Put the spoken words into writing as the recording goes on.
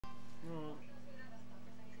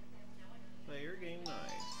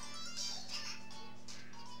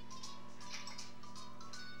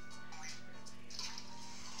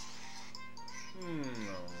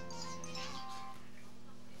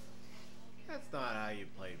That's not how you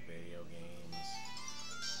play video games.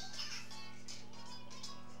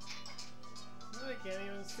 I can't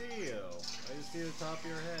even see you. I just see the top of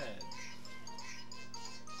your head.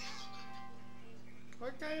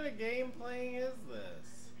 What kind of game playing is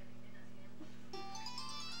this?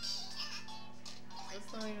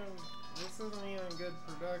 That's not even, this isn't even good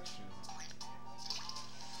production.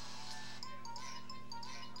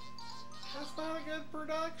 That's not a good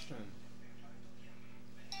production.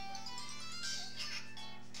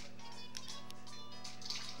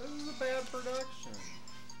 This is a bad production.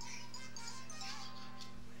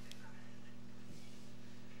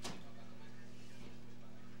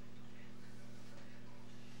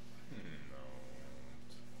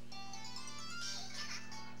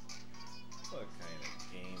 What kind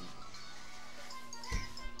of game?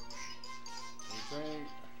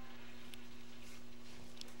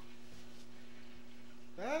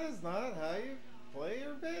 That is not how you play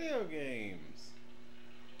your video games.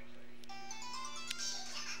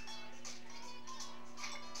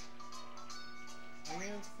 I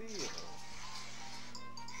can't see it.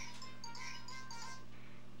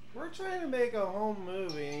 We're trying to make a home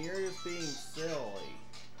movie and you're just being silly.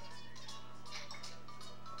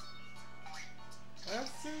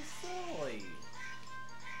 That's so silly.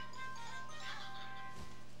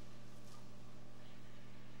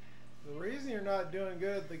 The reason you're not doing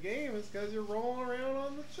good at the game is because you're rolling around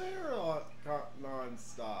on the chair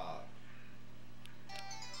non-stop.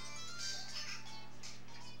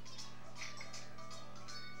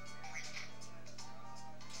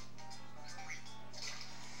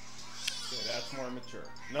 Okay, that's more mature.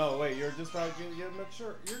 No, wait, you're just about to get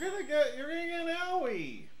mature. You're gonna get an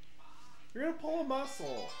owie. You're gonna pull a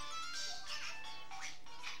muscle.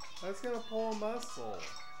 That's gonna pull a muscle.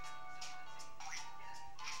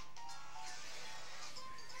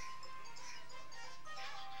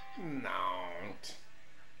 No.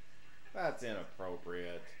 That's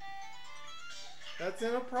inappropriate. That's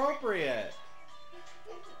inappropriate.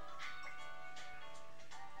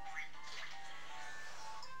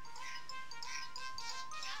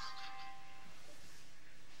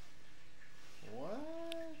 What?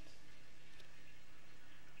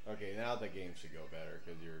 Okay, now the game should go better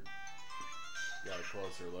because you got a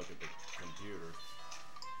closer look at the computer.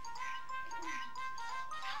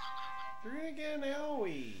 You're gonna get an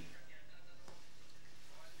owie.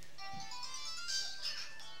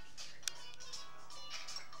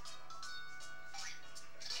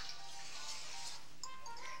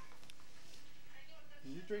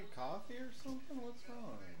 Did you drink coffee or something? What's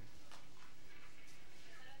wrong?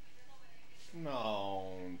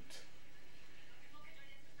 No.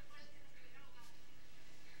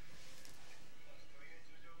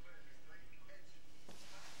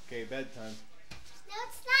 Okay, bedtime. No,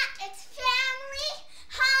 it's not. It's family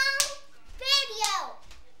home video.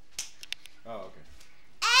 Oh, okay.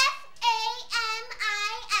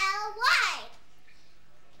 Family.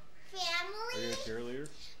 Family. Are you a cheerleader?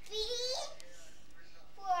 V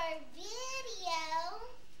for video.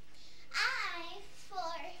 I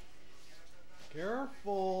for.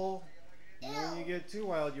 Careful. You know, when you Ew. get too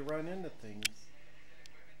wild, you run into things.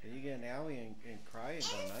 Then you get an owie and cry and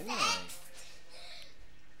go night night.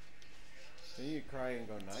 Then you cry and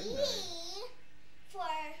go night D night. for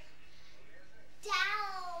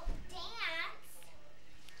dance.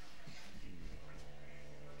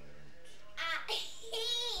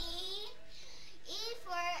 E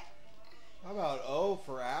for How about O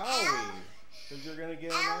for owie? Because you're going to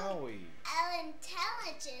get an owie.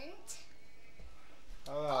 intelligent.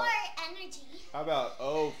 How about, Or energy. how about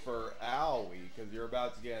O for owie? Because you're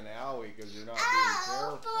about to get an owie because you're not being O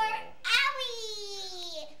careful. for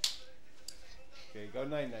owie. Okay, go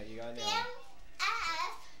night night. You got an owie. F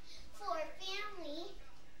for family.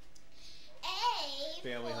 A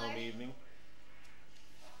Family for home evening.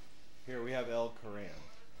 Here, we have El Coran.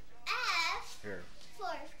 F Here. for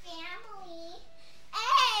family. A.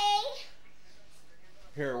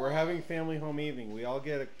 Here, we're having family home evening. We all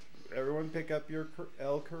get everyone pick up your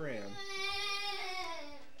El Coran.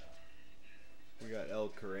 We got El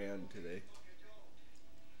Coran today.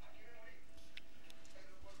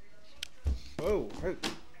 Whoa.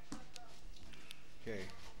 Okay.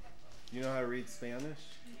 You know how to read Spanish?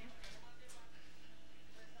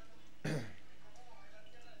 No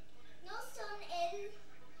son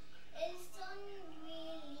el son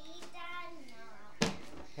realidad no.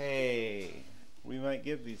 Hey, we might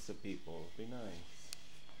give these to people. It'd be nice.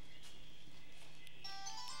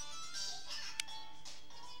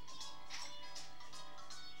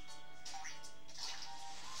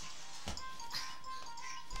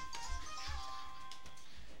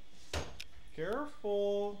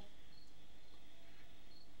 Careful.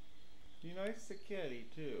 Be nice to Kitty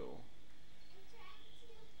too.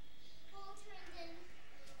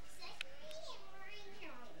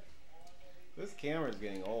 This camera's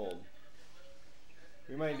getting old.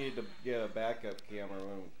 We might need to get a backup camera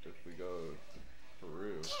if we go to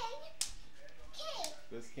Peru.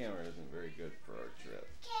 This camera isn't very good for our trip.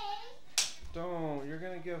 Don't, you're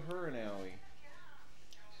gonna give her an owie.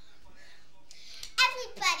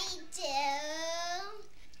 Everybody do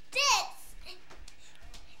this. Okay.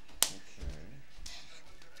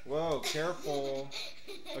 Whoa, careful.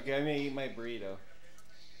 Okay, I'm gonna eat my burrito.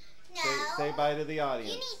 No. Say bye to the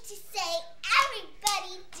audience. You need to say,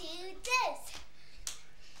 everybody do this.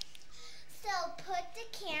 So put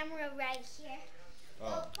the camera right here. Oh.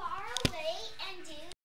 Go far away.